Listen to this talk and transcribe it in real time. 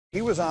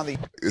He was on the...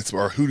 It's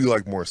our Who Do You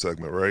Like More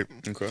segment, right?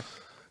 Okay.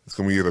 It's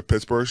going to be either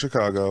Pittsburgh,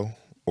 Chicago,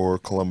 or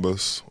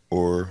Columbus,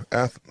 or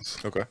Athens.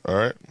 Okay. All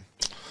right?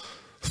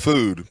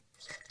 Food,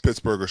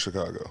 Pittsburgh or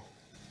Chicago?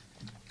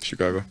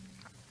 Chicago.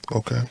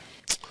 Okay.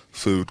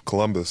 Food,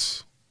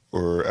 Columbus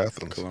or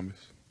Athens? Columbus.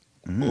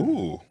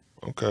 Ooh,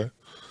 okay.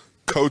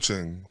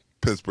 Coaching,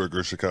 Pittsburgh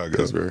or Chicago?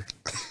 Pittsburgh.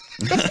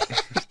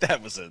 That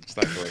was it. It's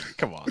not good.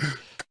 Come on.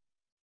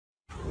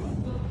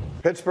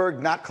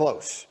 Pittsburgh, not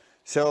close.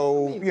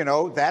 So, you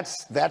know,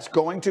 that's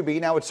going to be,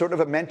 now it's sort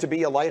of meant to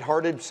be a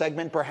lighthearted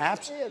segment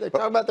perhaps. Yeah, they're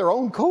talking about their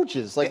own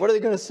coaches. Like, what are they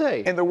going to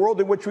say? In the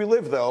world in which we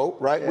live, though,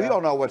 right, we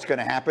don't know what's going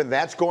to happen.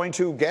 That's going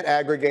to get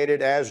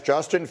aggregated as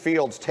Justin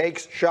Fields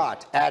takes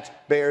shot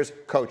at Bears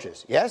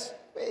coaches. Yes?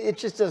 It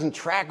just doesn't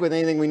track with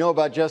anything we know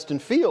about Justin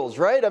Fields,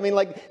 right? I mean,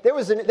 like, there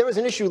was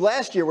an issue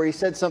last year where he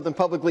said something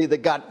publicly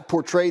that got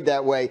portrayed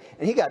that way,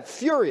 and he got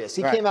furious.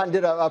 He came out and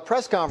did a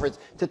press conference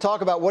to talk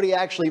about what he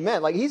actually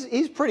meant. Like,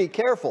 he's pretty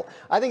careful.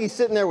 I think he's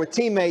sitting there with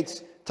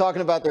teammates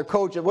talking about their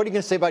coach. What are you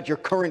going to say about your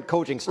current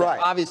coaching staff?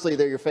 Right. Obviously,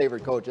 they're your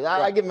favorite coaches.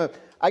 I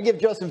give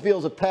Justin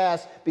Fields a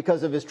pass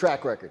because of his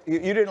track record. You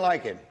didn't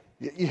like it.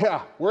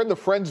 Yeah, we're in the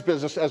friends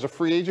business. As a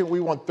free agent, we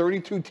want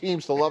 32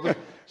 teams to love us,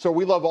 so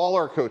we love all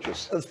our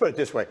coaches. Let's put it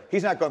this way: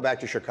 he's not going back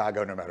to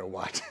Chicago no matter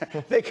what.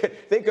 they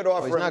could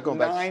offer him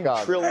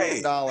 $9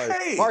 trillion.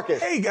 Hey,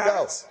 Marcus, hey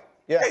guys,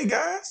 yeah. Hey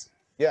guys,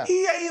 yeah,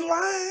 he ain't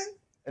lying.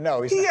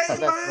 No, he ain't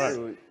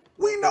lying. Right.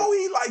 We know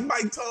he like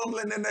Mike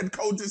Tomlin and that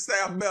coaching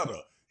staff better.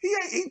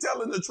 He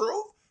telling the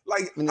truth.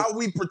 Like how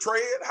we portray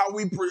it, how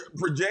we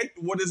project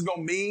what it's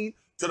gonna mean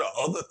to the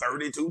other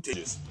 32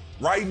 teams.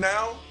 Right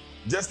now,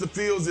 Justin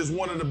Fields is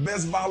one of the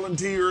best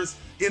volunteers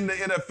in the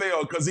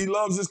NFL because he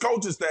loves his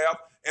coaching staff,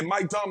 and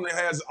Mike Tomlin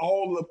has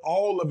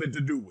all of it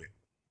to do with.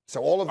 So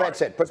all of that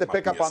said, put the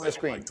pickup on the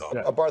screen.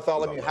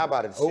 Bartholomew, how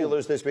about it?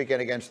 Steelers this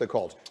weekend against the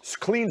Colts.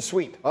 Clean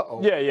sweep.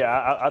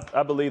 Yeah.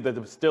 I believe that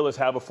the Steelers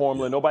have a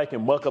formula. Nobody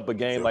can muck up a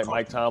game like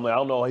Mike Tomlin. I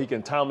don't know. He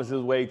can Thomas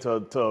his way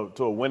to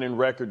a winning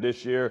record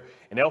this year,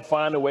 and they'll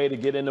find a way to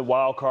get in the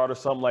wild card or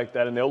something like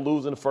that, and they'll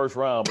lose in the first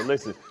round. But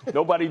listen,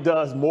 nobody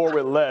does more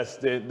with less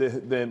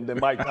than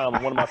Mike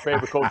Tomlin, one of my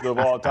favorite coaches of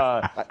all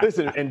time.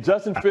 Listen, and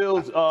Justin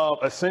Fields'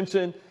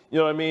 ascension, you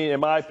know what I mean, in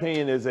my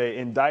opinion, is an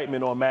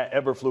indictment on Matt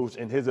Eberflus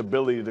and his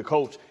ability to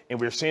coach. And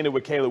we're seeing it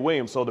with Caleb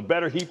Williams. So the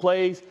better he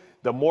plays,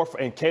 the more,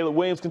 and Caleb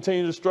Williams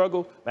continues to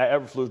struggle, Matt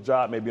Eberflus'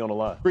 job may be on the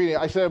line. Greeny,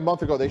 I said a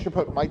month ago, they should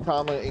put Mike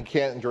Tomlin in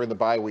Canton during the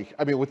bye week.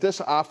 I mean, with this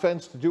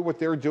offense, to do what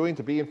they're doing,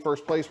 to be in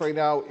first place right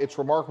now, it's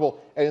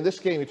remarkable. And in this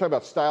game, you talk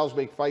about styles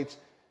make fights.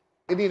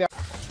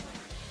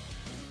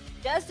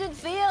 Justin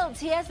Fields,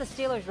 he has the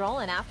Steelers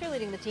rolling after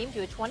leading the team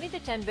to a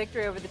 20-10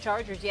 victory over the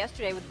Chargers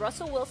yesterday. With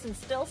Russell Wilson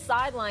still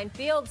sidelined,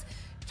 Fields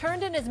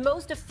turned in his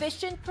most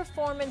efficient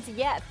performance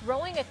yet,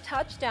 throwing a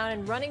touchdown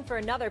and running for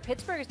another.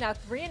 Pittsburgh is now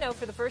 3-0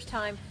 for the first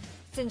time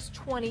since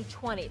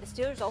 2020. The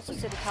Steelers also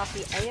sit atop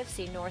the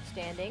AFC North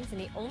standings and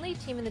the only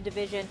team in the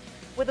division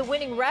with a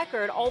winning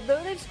record.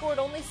 Although they've scored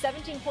only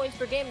 17 points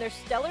per game, their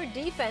stellar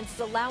defense is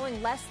allowing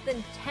less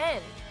than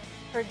 10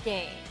 per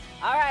game.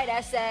 All right,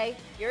 S.A.,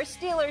 you're a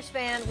Steelers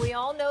fan. We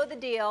all know the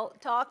deal.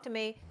 Talk to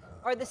me.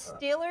 Are the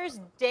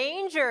Steelers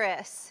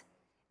dangerous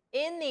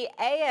in the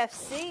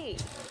AFC?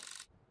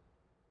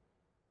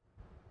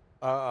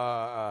 Come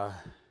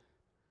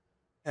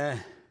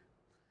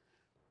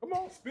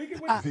on, speak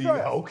it with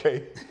Yeah,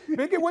 okay.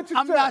 Speak it with your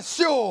I'm not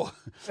sure.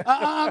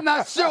 I'm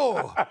not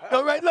sure.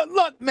 All right,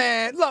 look,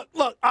 man. Look.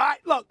 All right,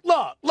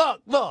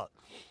 look.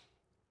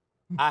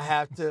 I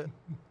have to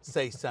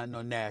say something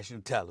on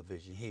national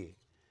television here.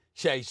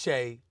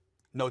 Shay,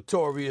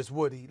 Notorious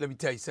Woody. Let me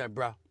tell you something,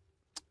 bro.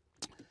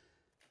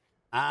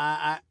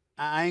 I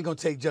ain't gonna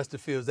take Justin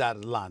Fields out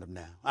of the lineup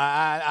now.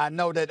 I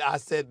know that I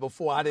said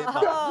before I didn't.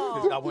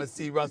 I want to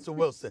see Russell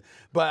Wilson,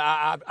 but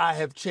I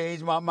have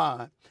changed my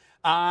mind.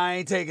 I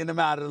ain't taking him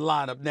out of the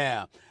lineup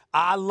now.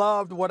 I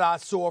loved what I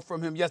saw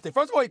from him yesterday.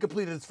 First of all, he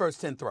completed his first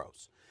 10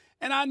 throws,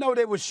 and I know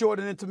they were short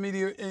and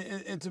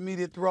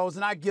intermediate throws,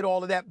 and I get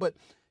all of that, but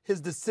his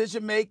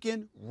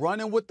decision-making,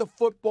 running with the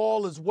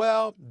football as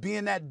well,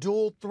 being that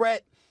dual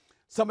threat,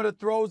 some of the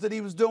throws that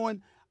he was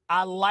doing,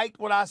 I liked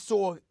what I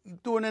saw.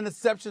 Doing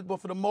interceptions, but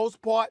for the most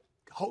part,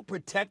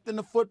 protecting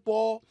the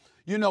football,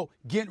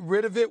 getting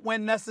rid of it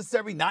when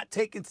necessary, not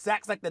taking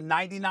sacks like the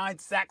 99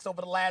 sacks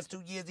over the last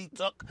 2 years he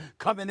took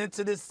coming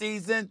into this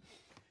season.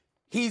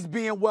 He's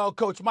being well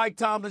coached. Mike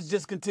Tomlin's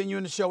just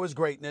continuing to show his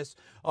greatness.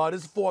 This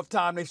is the fourth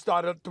time they've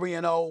started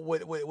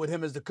 3-0 with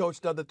him as the coach.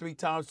 The other 3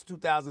 times,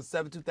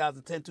 2007,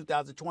 2010,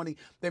 2020.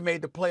 They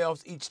made the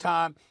playoffs each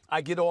time.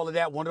 I get all of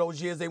that. One of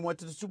those years they went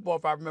to the Super Bowl,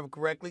 if I remember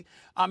correctly.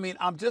 I mean,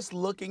 I'm just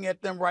looking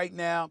at them right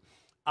now.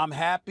 I'm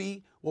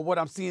happy with what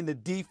I'm seeing. The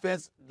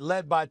defense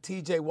led by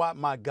T.J. Watt.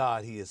 My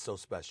God, he is so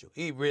special.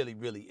 He really,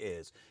 really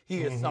is.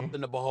 He is something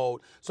to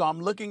behold. So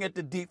I'm looking at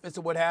the defense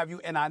and what have you,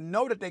 and I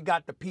know that they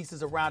got the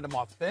pieces around him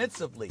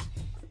offensively.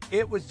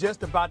 It was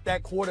just about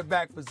that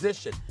quarterback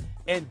position.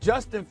 And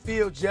Justin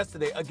Fields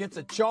yesterday against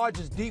a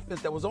Chargers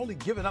defense that was only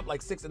giving up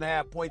like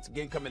 6.5 points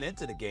again coming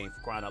into the game,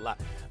 for crying out loud.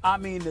 I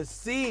mean, to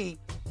see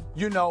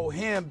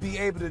him be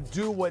able to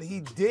do what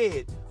he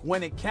did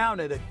when it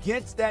counted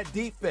against that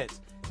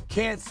defense.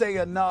 Can't say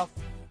enough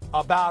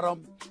about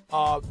him.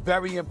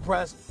 Very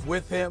impressed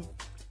with him.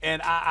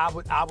 And I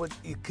would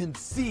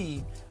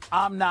concede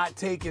I'm not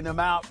taking him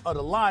out of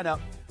the lineup.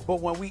 But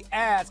when we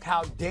ask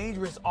how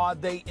dangerous are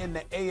they in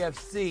the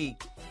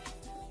AFC,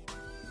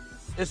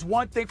 it's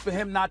one thing for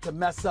him not to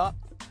mess up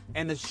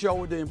and to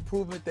show the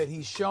improvement that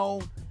he's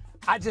shown.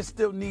 I just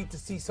still need to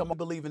see someone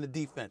believe in the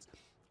defense.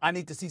 I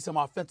need to see some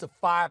offensive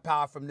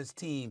firepower from this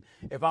team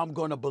if I'm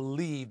going to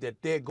believe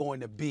that they're going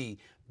to be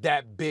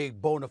that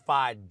big, bona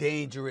fide,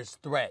 dangerous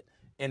threat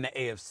in the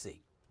AFC.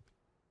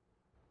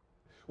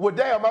 Well,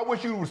 damn, I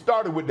wish you would have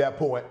started with that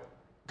point.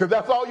 Because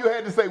that's all you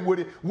had to say,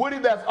 Woody. Woody,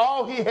 that's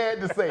all he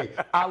had to say.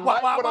 I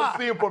like what I'm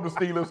seeing from the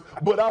Steelers,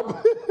 but I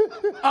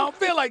don't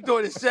feel like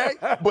doing it, Shay.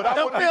 But I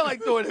don't feel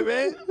like doing it,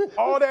 man.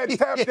 All that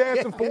tap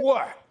dancing for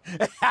what?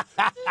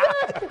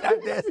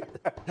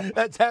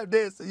 That's tap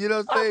dancing. You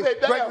know what I'm saying?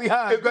 Gregory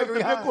Hines.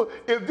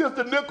 Is this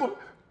the nickel?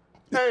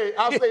 Hey,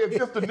 I say, is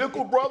this the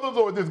Nickel Brothers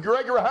or is this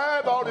Gregory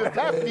Hines? All this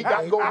tap he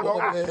got going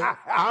on.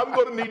 I'm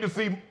going to need to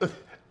see.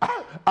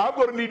 I'm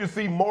going to need to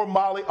see more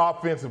Molly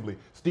offensively.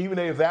 Stephen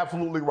A. is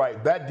absolutely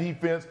right. That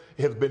defense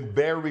has been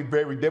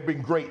they've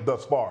been great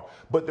thus far.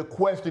 But the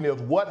question is,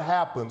 what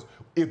happens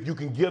if you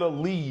can get a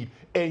lead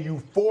and you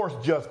force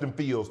Justin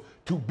Fields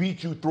to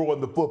beat you throwing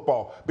the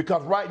football?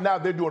 Because right now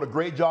they're doing a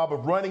great job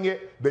of running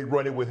it. They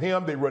run it with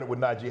him. They run it with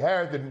Najee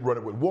Harris. They run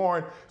it with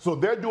Warren. So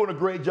they're doing a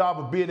great job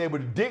of being able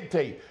to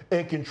dictate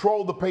and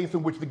control the pace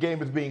in which the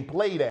game is being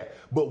played at.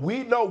 But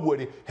we know,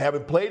 Woody,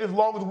 having played as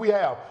long as we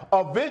have,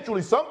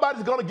 eventually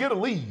somebody's going to get a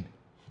lead.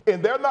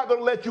 And they're not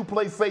going to let you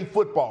play safe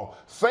football.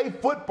 Safe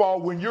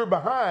football when you're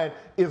behind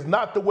is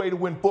not the way to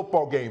win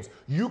football games.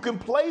 You can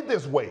play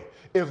this way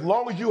as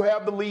long as you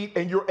have the lead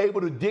and you're able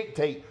to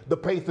dictate the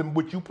pace in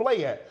which you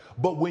play at.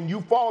 But when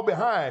you fall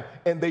behind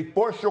and they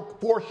force your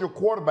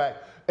quarterback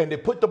and they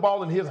put the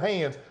ball in his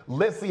hands,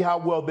 let's see how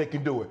well they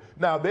can do it.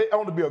 Now, they're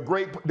on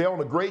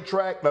a great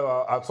track.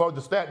 I saw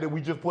the stat that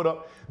we just put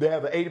up. They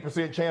have an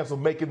 80% chance of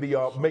making the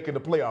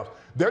playoffs.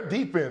 Their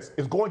defense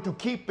is going to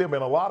keep them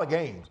in a lot of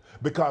games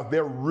because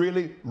they're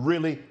really,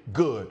 really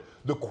good.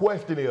 The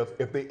question is,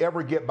 if they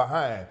ever get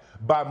behind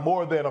by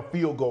more than a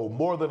field goal,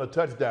 more than a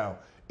touchdown,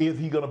 is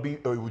he going to be,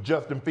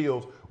 Justin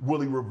Fields,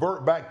 will he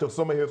revert back to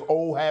some of his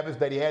old habits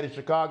that he had in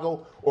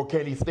Chicago, or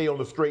can he stay on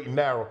the straight and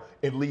narrow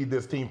and lead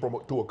this team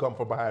to a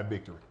come-from-behind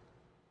victory?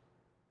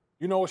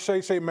 You know,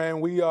 Shay,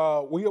 man, we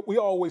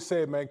always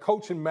say, man,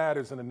 coaching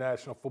matters in the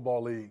National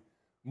Football League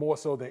more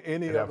so than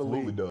any other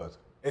league. It absolutely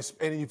does.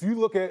 And if you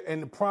look at,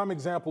 and the prime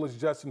example is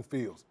Justin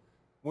Fields.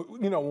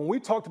 You know, when we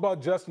talked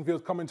about Justin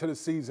Fields coming to the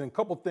season, a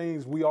couple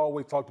things we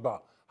always talked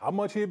about. How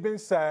much he had been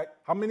sacked,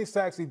 how many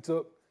sacks he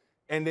took,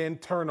 and then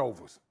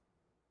turnovers.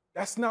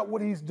 That's not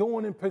what he's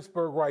doing in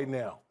Pittsburgh right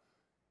now.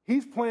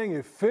 He's playing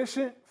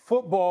efficient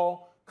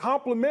football,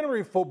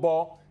 complementary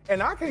football,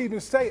 and I can even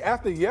say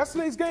after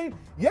yesterday's game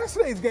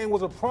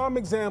was a prime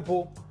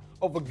example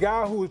of a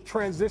guy who is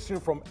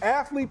transitioning from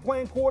athlete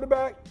playing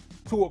quarterback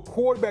to a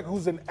quarterback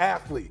who's an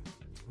athlete.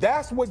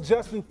 That's what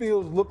Justin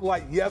Fields looked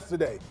like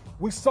yesterday.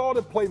 We saw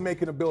the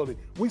playmaking ability.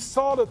 We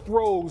saw the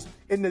throws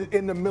in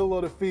the middle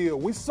of the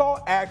field. We saw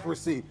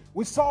accuracy.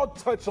 We saw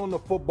touch on the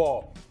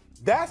football.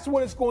 That's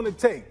what it's going to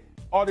take.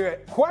 Are there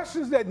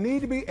questions that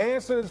need to be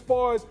answered as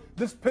far as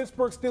this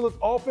Pittsburgh Steelers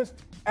offense?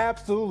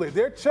 Absolutely.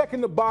 They're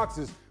checking the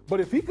boxes. But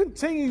if he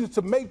continues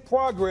to make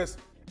progress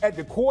at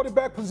the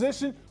quarterback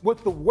position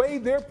with the way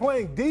they're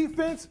playing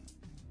defense,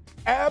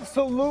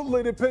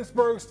 absolutely the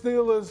Pittsburgh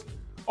Steelers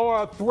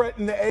are a threat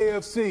in the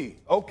AFC.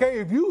 Okay?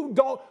 If you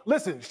don't,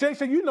 listen, Shay,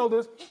 you know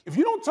this. If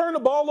you don't turn the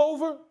ball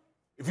over,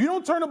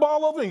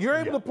 and you're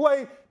able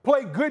to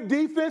play good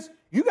defense,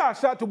 you got a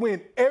shot to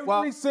win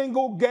every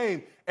single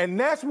game. And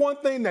that's one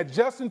thing that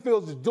Justin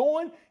Fields is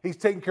doing. He's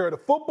taking care of the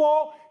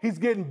football. He's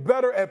getting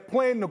better at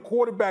playing the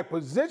quarterback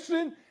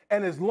position.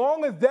 And as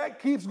long as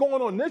that keeps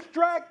going on this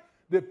track,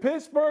 the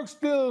Pittsburgh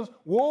Steelers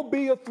will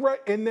be a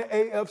threat in the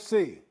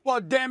AFC.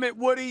 Well, damn it,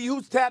 Woody,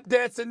 who's tap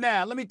dancing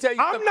now? Let me tell you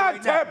something. I'm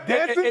not tap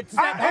dancing.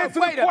 I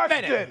answered the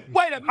question.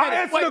 Wait a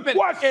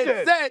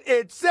minute.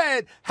 It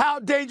said how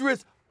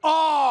dangerous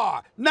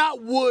are,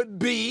 not would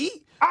be.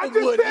 I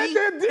just Woody.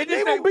 said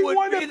they will be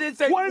one of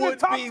the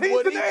top teams in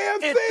the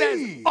AFC. It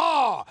says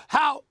are.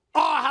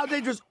 How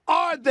dangerous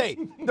are they?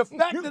 The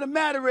fact of the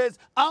matter is,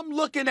 I'm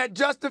looking at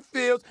Justin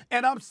Fields,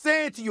 and I'm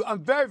saying to you,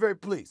 I'm very, very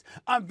pleased.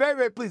 I'm very,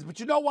 very pleased. But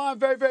you know why I'm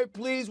very, very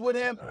pleased with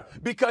him?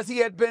 Because he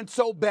had been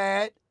so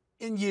bad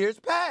in years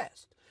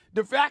past.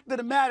 The fact of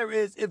the matter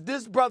is, if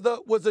this brother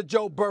was a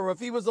Joe Burrow, if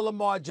he was a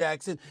Lamar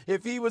Jackson,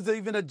 if he was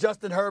even a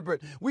Justin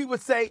Herbert, we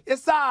would say,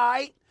 it's all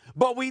right,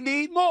 but we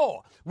need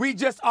more. We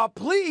just are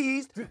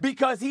pleased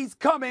because he's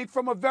coming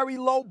from a very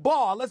low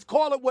bar. Let's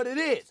call it what it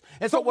is.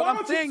 And so what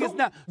I'm saying is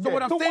now.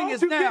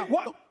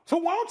 So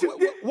why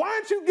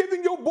aren't you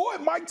giving your boy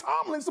Mike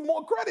Tomlin some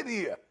more credit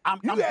here?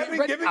 You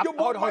haven't given your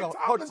boy Mike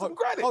Tomlin some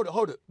credit.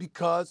 Hold it.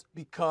 Because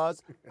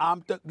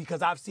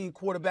I've seen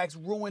quarterbacks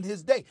ruin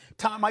his day.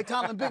 Mike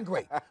Tomlin's been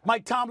great.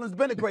 Mike Tomlin's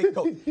been a great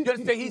coach. You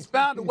understand? He's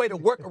found a way to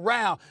work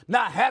around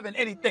not having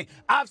anything.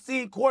 I've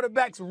seen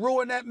quarterbacks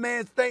ruin that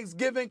man's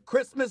Thanksgiving,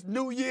 Christmas,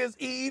 New Year's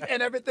Eve,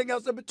 and everything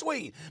else in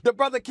between. The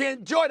brother can't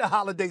enjoy the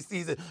holiday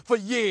season for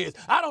years.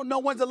 I don't know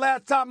when's the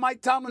last time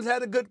Mike Tomlin's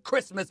had a good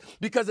Christmas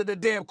because of the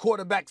damn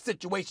quarterback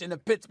situation in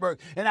Pittsburgh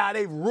and how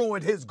they've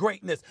ruined his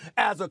greatness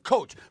as a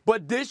coach.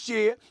 But this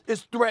year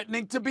is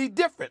threatening to be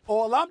different.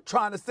 All I'm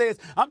trying to say is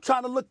I'm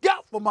trying to look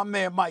out for my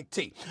man Mike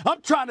T. I'm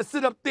trying to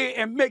sit up there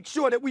and make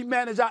sure that we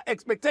manage our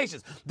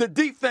expectations. The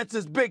defense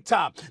is big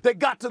time. They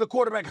got to the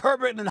quarterback,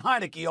 Herbert and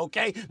Heineke,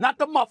 okay? Not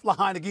the muffler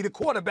Heineke, the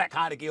quarterback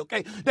Heineke,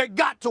 okay? They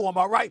got to him,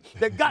 all right?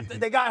 They got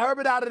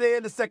Herbert out of there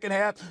in the second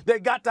half. They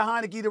got to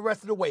Heineke the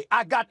rest of the way.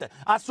 I got that.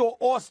 I saw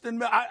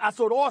Austin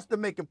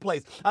making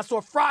plays. I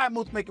saw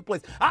Fryermuth making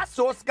plays. I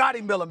saw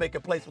Scotty Miller making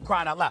plays, for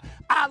crying out loud.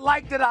 I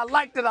liked it.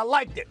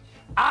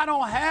 I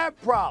don't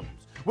have problems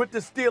with the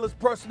Steelers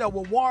personnel,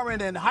 with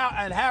Warren and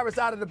Harris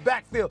out of the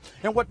backfield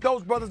and what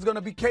those brothers are going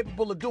to be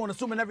capable of doing,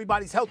 assuming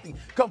everybody's healthy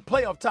come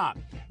playoff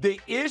time.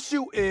 The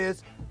issue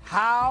is,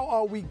 how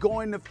are we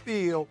going to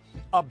feel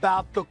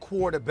about the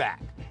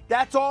quarterback?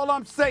 That's all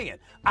I'm saying.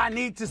 I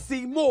need to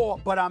see more,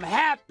 but I'm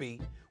happy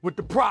with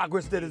the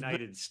progress that is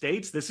United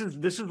States. This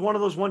is one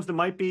of those ones that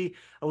might be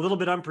a little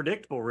bit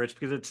unpredictable, Rich,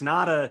 because it's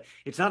not a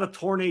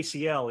torn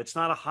ACL, it's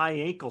not a high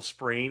ankle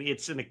sprain,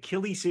 it's an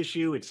Achilles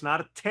issue, it's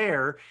not a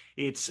tear,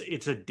 it's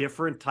a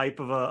different type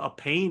of a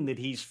pain that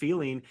he's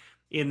feeling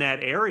in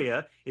that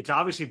area. It's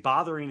obviously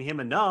bothering him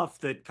enough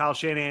that Kyle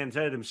Shanahan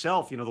said it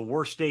himself, the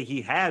worst day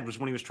he had was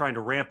when he was trying to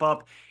ramp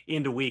up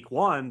into week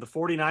 1. The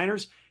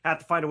 49ers have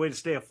to find a way to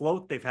stay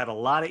afloat. They've had a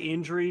lot of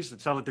injuries.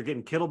 It sounds like they're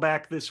getting Kittle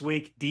back this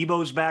week.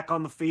 Debo's back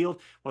on the field.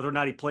 Whether or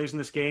not he plays in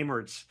this game or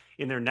it's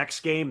in their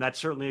next game, that's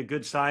certainly a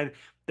good sign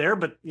there.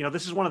 But,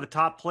 this is one of the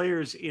top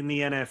players in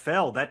the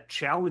NFL. That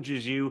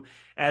challenges you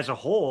as a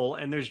whole,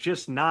 and there's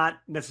just not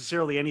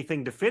necessarily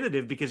anything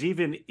definitive, because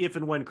even if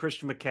and when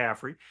Christian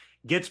McCaffrey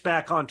gets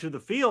back onto the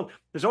field,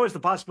 there's always the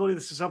possibility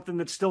this is something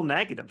that's still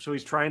nagging him. So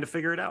he's trying to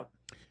figure it out.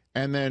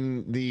 And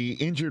then the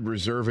injured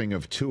reserving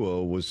of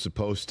Tua was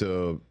supposed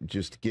to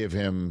just give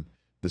him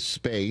the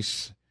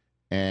space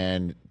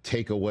and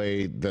take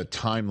away the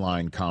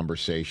timeline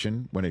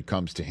conversation when it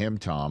comes to him,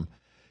 Tom.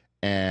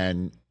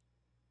 And,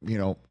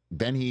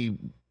 then he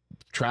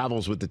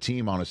travels with the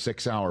team on a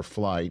 6-hour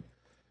flight,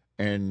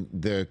 and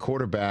the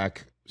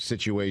quarterback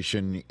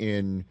situation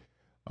in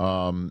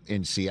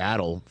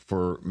Seattle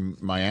for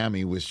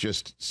Miami was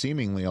just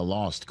seemingly a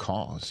lost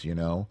cause,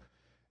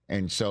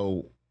 And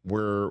so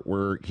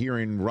we're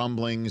hearing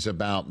rumblings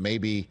about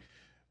maybe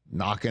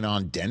knocking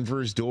on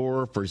Denver's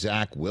door for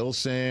Zach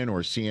Wilson,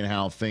 or seeing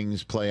how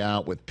things play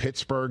out with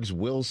Pittsburgh's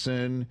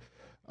Wilson.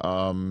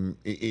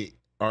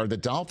 Are the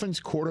Dolphins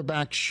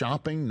quarterback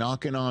shopping,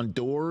 knocking on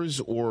doors,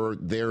 or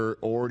they're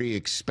already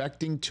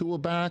expecting Tua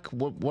back?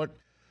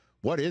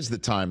 What is the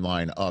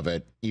timeline of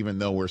it, even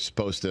though we're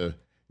supposed to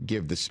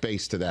give the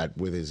space to that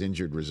with his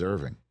injured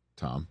reserving,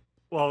 Tom?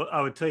 Well,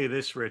 I would tell you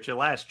this, Rich. At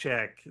last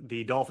check,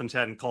 the Dolphins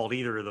hadn't called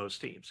either of those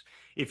teams.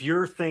 If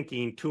you're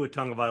thinking Tua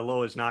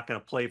Tagovailoa is not going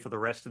to play for the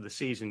rest of the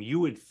season, you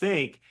would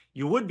think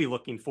you would be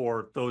looking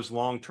for those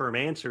long-term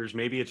answers.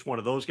 Maybe it's one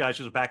of those guys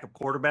who's a backup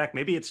quarterback.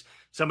 Maybe it's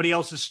somebody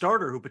else's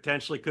starter who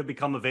potentially could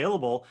become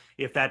available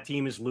if that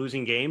team is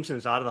losing games and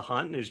is out of the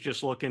hunt and is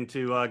just looking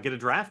to get a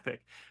draft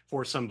pick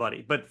for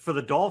somebody. But for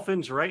the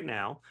Dolphins right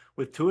now,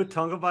 with Tua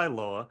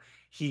Tagovailoa,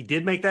 he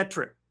did make that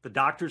trip. The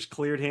doctors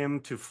cleared him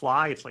to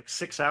fly. It's like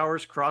 6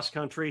 hours cross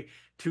country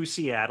to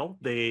Seattle.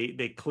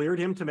 They cleared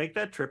him to make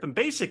that trip. And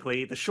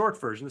basically, the short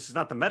version, this is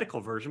not the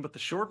medical version, but the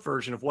short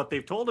version of what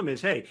they've told him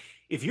is, hey,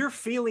 if you're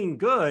feeling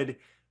good,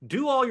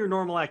 do all your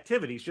normal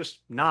activities, just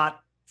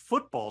not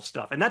football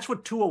stuff. And that's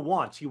what Tua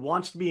wants. He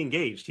wants to be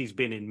engaged. He's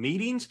been in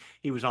meetings.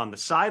 He was on the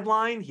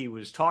sideline. He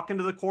was talking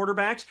to the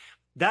quarterbacks.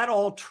 That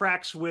all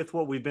tracks with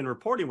what we've been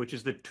reporting, which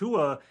is that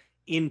Tua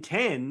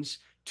intends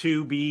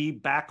to be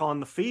back on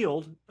the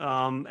field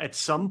at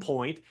some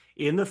point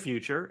in the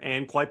future,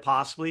 and quite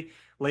possibly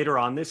later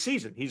on this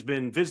season. He's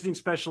been visiting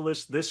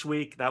specialists this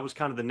week. That was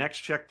kind of the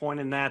next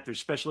checkpoint in that. There's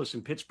specialists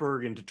in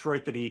Pittsburgh and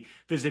Detroit that he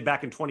visited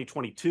back in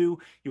 2022.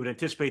 You would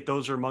anticipate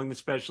those are among the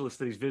specialists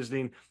that he's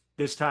visiting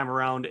this time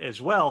around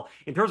as well.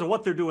 In terms of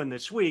what they're doing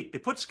this week, they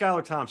put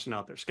Skylar Thompson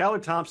out there. Skylar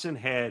Thompson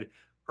had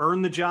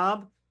earned the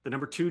job, the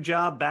number 2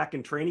 job back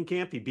in training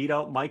camp. He beat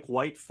out Mike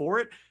White for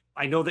it.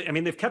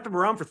 They've kept him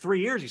around for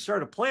 3 years. He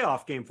started a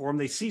playoff game for him.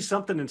 They see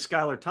something in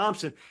Skylar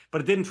Thompson,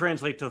 but it didn't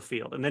translate to the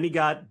field. And then he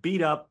got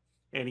beat up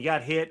and he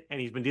got hit, and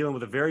he's been dealing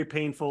with a very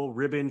painful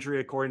rib injury,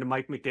 according to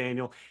Mike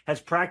McDaniel,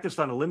 has practiced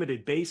on a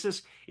limited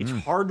basis. It's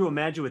hard to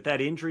imagine with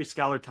that injury,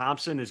 Skylar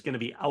Thompson is going to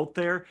be out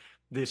there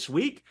this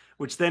week,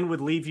 which then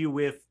would leave you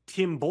with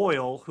Tim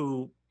Boyle,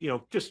 who,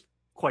 just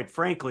quite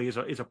frankly, is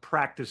a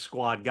practice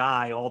squad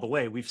guy all the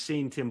way. We've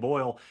seen Tim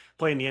Boyle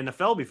play in the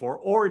NFL before,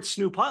 or it's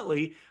Snoop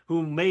Huntley,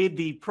 who made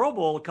the Pro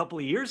Bowl a couple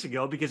of years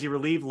ago because he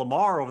relieved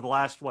Lamar over the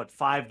last,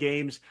 5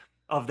 games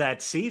of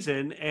that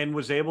season and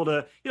was able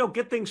to,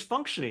 get things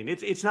functioning.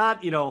 It's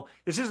not,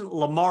 this isn't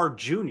Lamar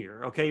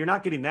Jr., okay? You're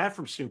not getting that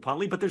from Snoop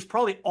Huntley, but there's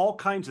probably all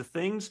kinds of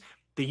things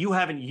that you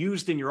haven't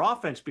used in your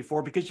offense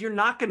before because you're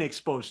not going to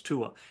expose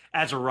Tua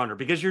as a runner,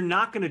 because you're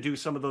not going to do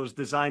some of those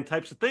design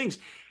types of things.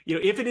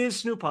 If it is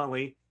Snoop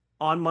Huntley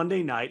on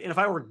Monday night, and if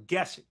I were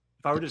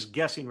just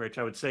guessing, Rich,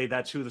 I would say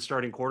that's who the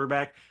starting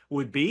quarterback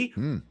would be.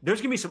 There's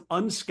going to be some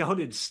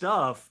unscouted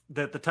stuff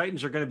that the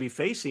Titans are going to be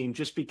facing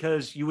just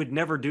because you would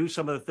never do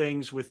some of the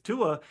things with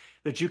Tua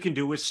that you can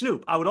do with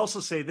Snoop. I would also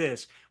say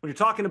this, when you're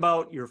talking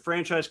about your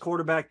franchise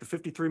quarterback, the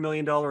 $53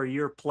 million a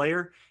year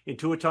player in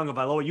Tua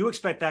Tagovailoa, you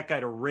expect that guy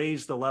to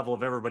raise the level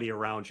of everybody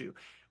around you.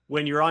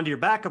 When you're onto your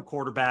backup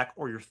quarterback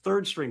or your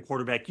third string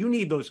quarterback, you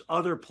need those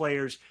other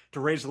players to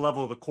raise the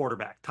level of the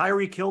quarterback.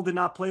 Tyreek Hill did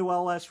not play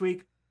well last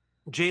week.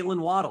 Jalen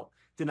Waddle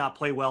did not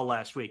play well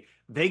last week.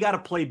 They got to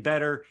play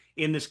better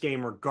in this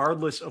game,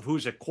 regardless of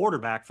who's at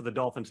quarterback for the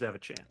Dolphins to have a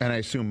chance. And I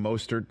assume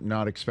Mostert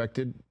not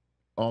expected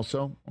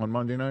also on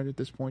Monday night at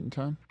this point in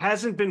time?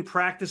 Hasn't been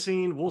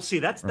practicing. We'll see.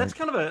 That's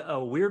kind of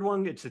a weird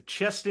one. It's a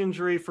chest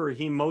injury for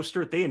Raheem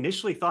Mostert. They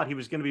initially thought he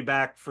was going to be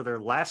back for their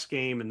last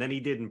game, and then he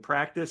didn't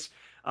practice.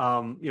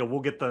 We'll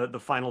get the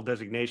final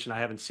designation. I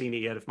haven't seen it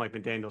yet if Mike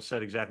McDaniel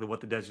said exactly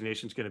what the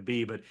designation is going to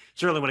be, but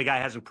certainly when a guy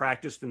hasn't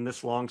practiced in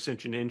this long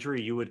since an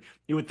injury, you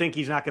would think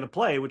he's not going to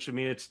play, which would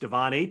mean it's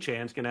Devon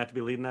Achan's going to have to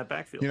be leading that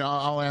backfield.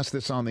 I'll ask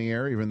this on the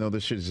air, even though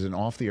this is an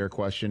off-the-air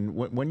question.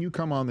 When you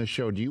come on this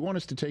show, do you want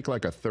us to take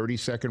like a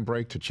 30-second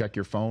break to check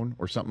your phone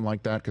or something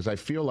like that? Because I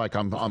feel like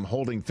I'm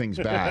holding things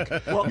back.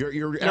 Well,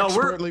 you're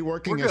expertly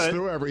working us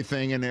through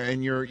everything,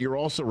 and you're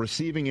also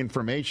receiving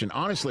information.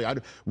 Honestly,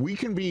 we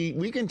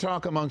can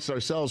talk amongst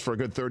ourselves for a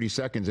good 30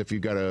 seconds if you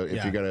got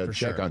to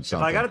check on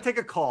something. If I got to take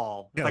a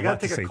call,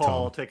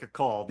 I'll take a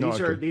call.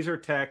 These are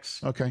texts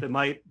that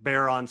might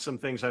bear on some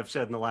things I've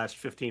said in the last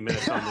 15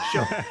 minutes on the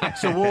show.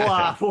 So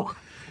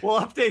we'll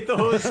update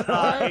those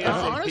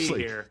ASAP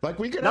here. Like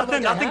we could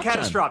nothing have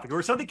catastrophic.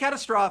 Or something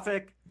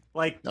catastrophic.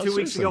 Like 2 weeks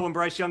seriously. ago when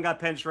Bryce Young got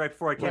benched right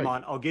before I came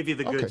on, I'll give you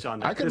the goods on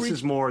that.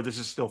 This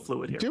is still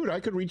fluid here. Dude, I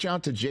could reach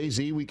out to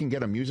Jay-Z. We can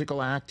get a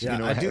musical act.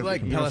 Yeah, I do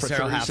like Pelissero for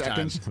 30 halftime.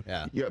 seconds.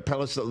 Yeah, the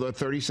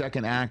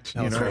 30-second act.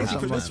 Crazy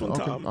for this one,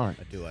 Tom. All right.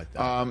 I do like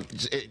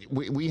that.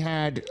 We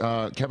had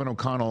Kevin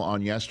O'Connell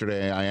on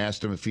yesterday. I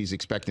asked him if he's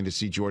expecting to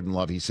see Jordan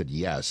Love. He said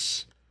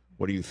yes.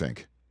 What do you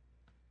think?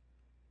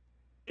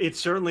 It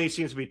certainly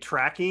seems to be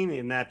tracking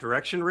in that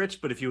direction,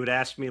 Rich. But if you had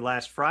asked me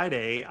last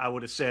Friday, I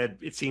would have said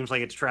it seems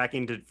like it's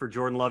tracking for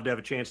Jordan Love to have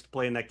a chance to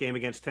play in that game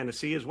against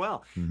Tennessee as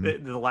well.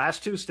 Mm-hmm. The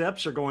last two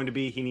steps are going to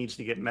be he needs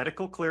to get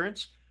medical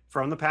clearance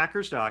from the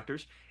Packers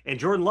doctors. And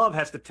Jordan Love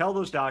has to tell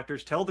those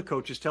doctors, tell the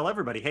coaches, tell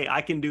everybody, hey,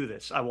 I can do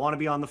this. I want to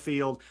be on the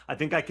field. I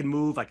think I can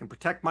move. I can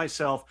protect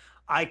myself.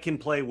 I can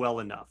play well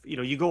enough.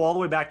 You go all the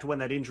way back to when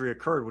that injury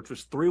occurred, which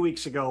was 3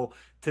 weeks ago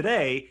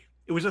today.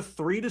 It was a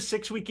 3 to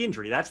 6 week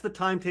injury. That's the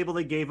timetable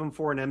they gave him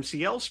for an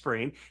MCL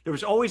sprain. There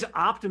was always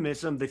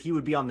optimism that he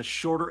would be on the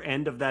shorter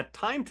end of that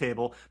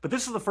timetable, but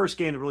this is the first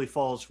game that really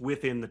falls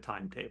within the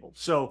timetable.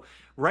 So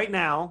right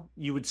now,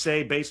 you would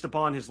say based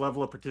upon his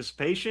level of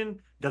participation,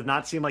 does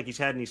not seem like he's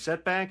had any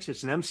setbacks.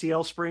 It's an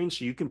MCL sprain,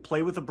 so you can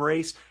play with a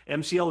brace.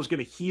 MCL is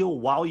going to heal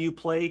while you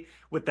play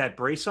with that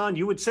brace on.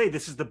 You would say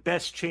this is the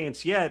best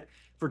chance yet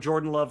for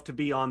Jordan Love to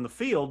be on the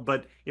field.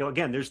 But,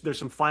 again, there's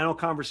some final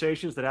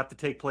conversations that have to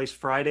take place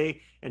Friday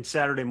and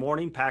Saturday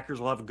morning. Packers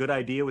will have a good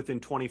idea within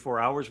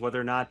 24 hours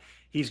whether or not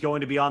he's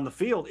going to be on the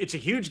field. It's a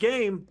huge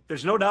game.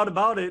 There's no doubt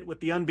about it with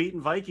the unbeaten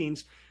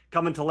Vikings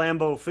coming to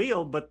Lambeau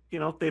Field. But,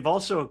 they've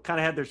also kind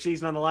of had their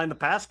season on the line the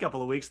past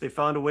couple of weeks. They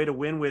found a way to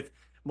win with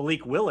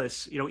Malik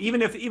Willis.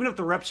 Even if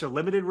the reps are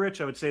limited,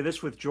 Rich, I would say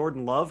this with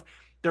Jordan Love,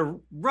 they're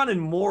running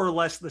more or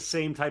less the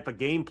same type of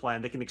game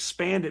plan. They can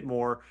expand it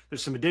more.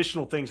 There's some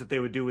additional things that they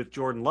would do with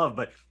Jordan Love,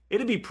 but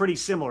it'd be pretty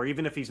similar,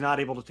 even if he's not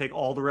able to take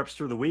all the reps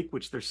through the week,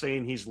 which they're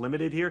saying he's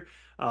limited here.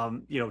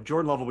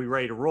 Jordan Love will be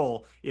ready to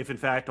roll if, in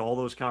fact, all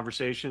those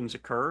conversations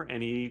occur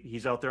and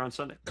he's out there on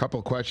Sunday. Couple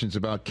of questions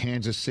about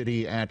Kansas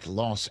City at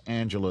Los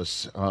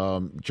Angeles.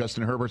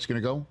 Justin Herbert's going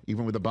to go,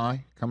 even with a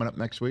bye coming up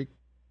next week?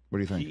 What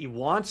do you think? He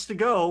wants to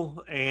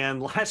go,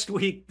 and last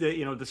week,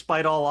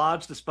 despite all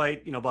odds,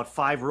 despite about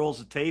 5 rolls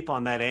of tape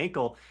on that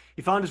ankle,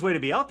 he found his way to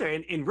be out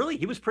there. And really,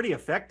 he was pretty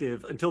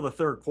effective until the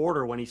third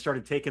quarter when he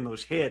started taking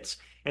those hits,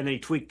 and then he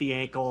tweaked the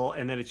ankle,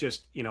 and then it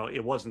just,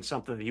 it wasn't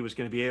something that he was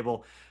going to be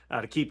able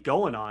to keep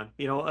going on.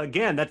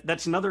 Again,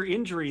 that's another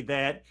injury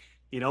that,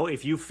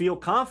 if you feel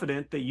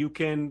confident that you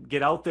can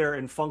get out there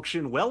and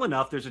function well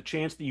enough, there's a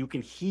chance that you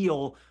can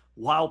heal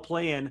while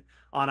playing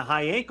on a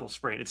high ankle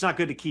sprain. It's not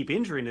good to keep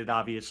injuring it,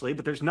 obviously,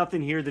 but there's nothing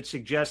here that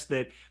suggests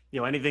that,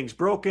 anything's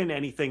broken,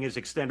 anything has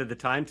extended the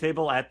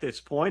timetable at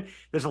this point.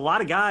 There's a lot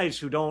of guys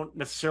who don't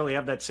necessarily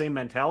have that same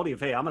mentality of,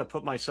 hey, I'm going to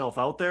put myself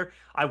out there.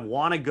 I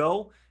want to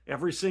go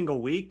every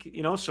single week,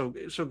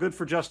 so good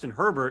for Justin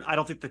Herbert. I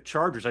don't think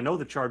I know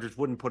the Chargers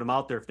wouldn't put him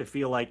out there if they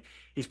feel like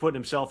he's putting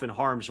himself in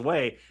harm's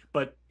way,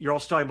 but you're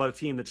also talking about a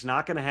team that's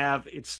not going to have its